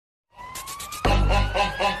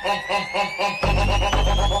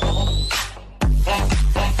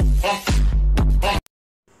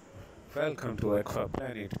welcome to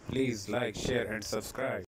Aquaplanet. Please like, share and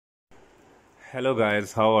subscribe. Hello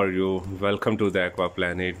guys, how are you? Welcome to the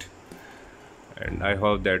Aquaplanet. And I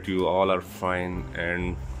hope that you all are fine,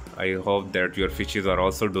 and I hope that your fishes are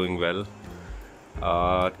also doing well.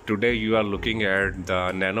 Today you are looking at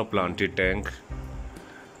the nano planted tank.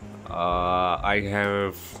 I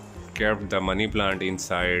have kept the money plant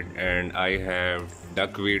inside, and I have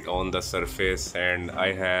duckweed on the surface, and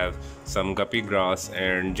I have some guppy grass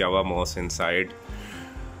and java moss inside.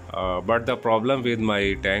 But the problem with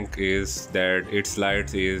my tank is that its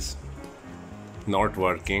light is not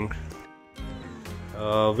working.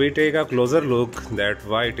 We take a closer look that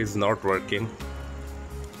why it is not working.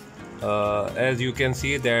 As you can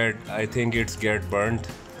see that I think it's get burnt,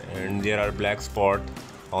 and there are black spots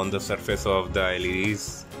on the surface of the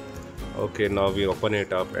LEDs. Okay, now we open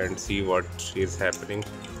it up and see what is happening.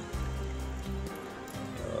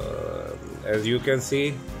 As you can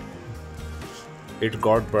see, it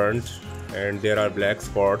got burnt and there are black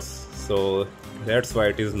spots, so that's why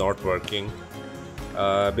it is not working.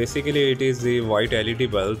 Basically it is the white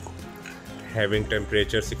LED bulb having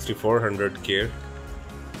temperature 6400 K,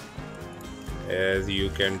 as you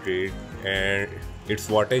can read, and its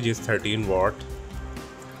wattage is 13 watt.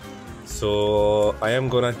 So I am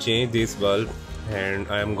gonna change this bulb and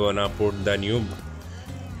I am gonna put the new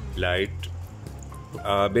light.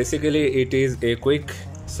 Basically it is a quick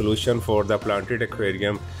solution for the planted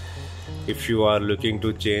aquarium. If you are looking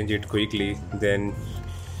to change it quickly, then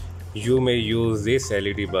you may use this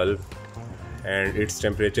LED bulb, and its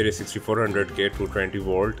temperature is 6400 K to 20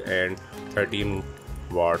 volt and 13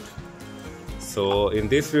 watt. So in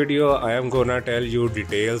this video I am gonna tell you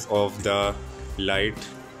details of the light,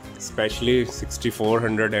 especially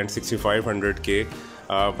 6400 and 6500 K,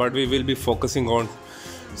 but we will be focusing on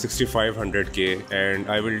 6500 K, and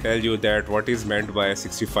I will tell you that what is meant by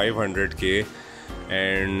 6500 K,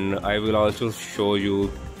 and I will also show you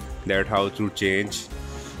that how to change.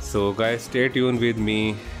 So guys, stay tuned with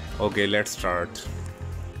me. Okay, let's start.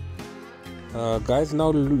 Guys,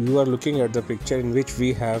 now you are looking at the picture in which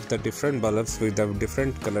we have the different bulbs with the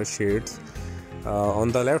different color shades. On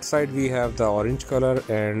the left side we have the orange color,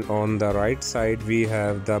 and on the right side we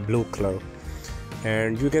have the blue color,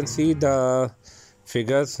 and you can see the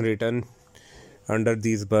figures written under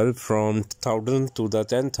these bulbs from 1000 to the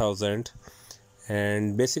 10,000,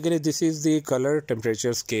 and basically this is the color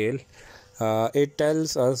temperature scale. It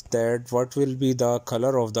tells us that what will be the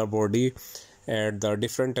color of the body at the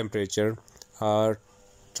different temperature,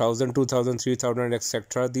 1000, 2000, 3000,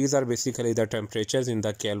 etc. These are basically the temperatures in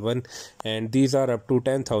the Kelvin, and these are up to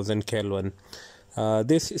 10,000 Kelvin.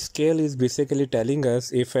 This scale is basically telling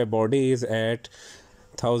us if a body is at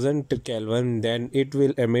 1000 Kelvin, then it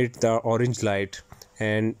will emit the orange light,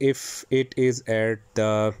 and if it is at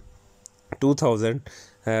the 2000,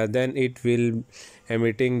 then it will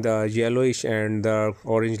emitting the yellowish and the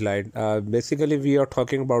orange light. Basically we are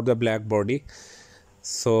talking about the black body.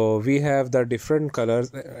 So we have the different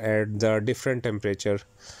colors at the different temperature,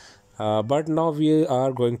 but now we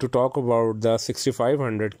are going to talk about the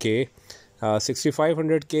 6500 K.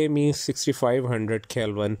 6500 K means 6500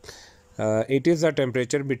 Kelvin. It is a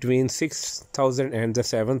temperature between 6000 and the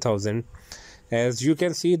 7000. As you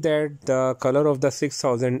can see that the color of the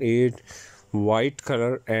 6000 is white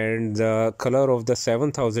color, and the color of the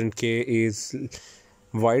 7000 K is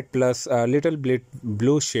white plus a little bit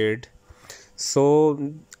blue shade.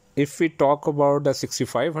 So if we talk about the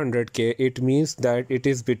 6500 K, it means that it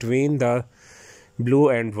is between the blue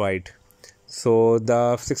and white. So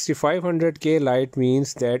the 6500 K light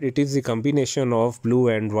means that it is the combination of blue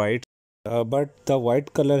and white, but the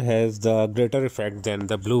white color has the greater effect than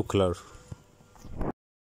the blue color.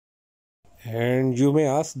 And you may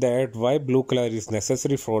ask that why blue color is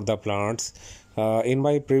necessary for the plants. In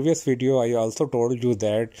my previous video I also told you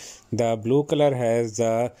that the blue color has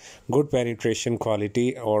a good penetration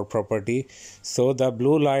quality or property, so the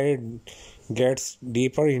blue light gets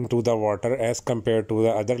deeper into the water as compared to the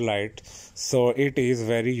other light, so it is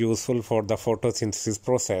very useful for the photosynthesis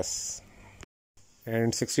process.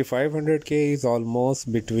 And 6500 K is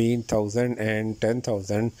almost between 1000 and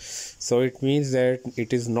 10,000, so it means that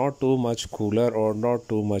it is not too much cooler or not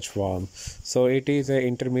too much warm, so it is an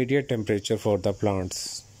intermediate temperature for the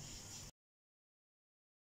plants.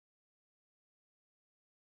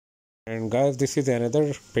 And guys, this is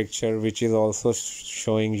another picture which is also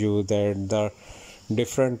showing you that the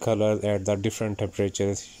different colors at the different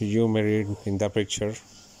temperatures. You may read in the picture.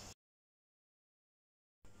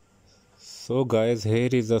 So guys, here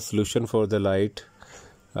is the solution for the light.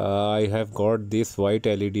 I have got this white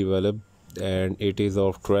LED bulb and it is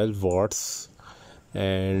of 12 watts.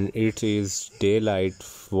 and it is daylight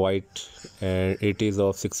white, and it is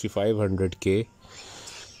of 6500K.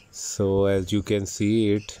 So as you can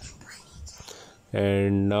see it,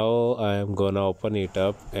 and now I am gonna open it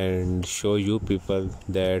up and show you people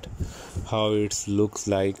that how it looks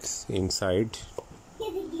like inside.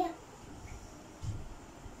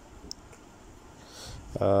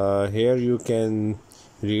 Here you can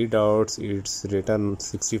read out it's written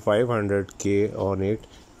 6500K on it,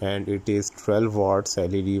 and it is 12 watts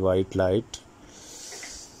LED white light.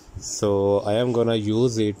 So I am gonna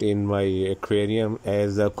use it in my aquarium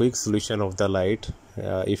as a quick solution of the light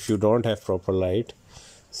if you don't have proper light.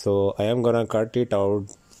 So I am gonna cut it out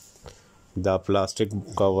the plastic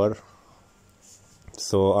cover.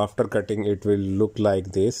 So after cutting it will look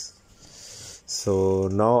like this. So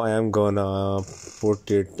now I am gonna put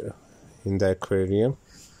it in the aquarium.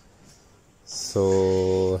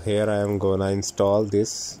 So here I am gonna install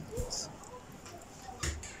this.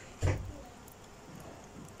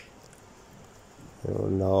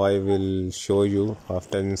 Now I will show you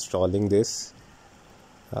after installing this.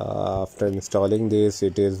 After installing this,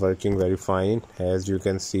 it is working very fine. As you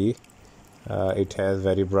can see, it has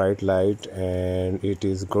very bright light and it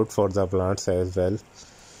is good for the plants as well.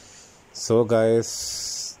 So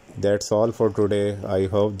guys, that's all for today. I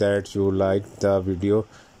hope that you liked the video,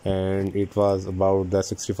 and it was about the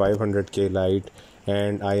 6500K light,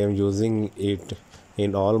 and I am using it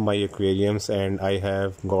in all my aquariums and I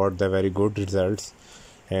have got the very good results.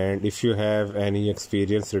 And if you have any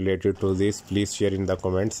experience related to this, please share in the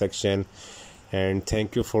comment section. And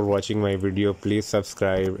thank you for watching my video. Please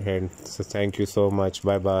subscribe, and thank you so much.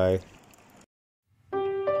 Bye bye.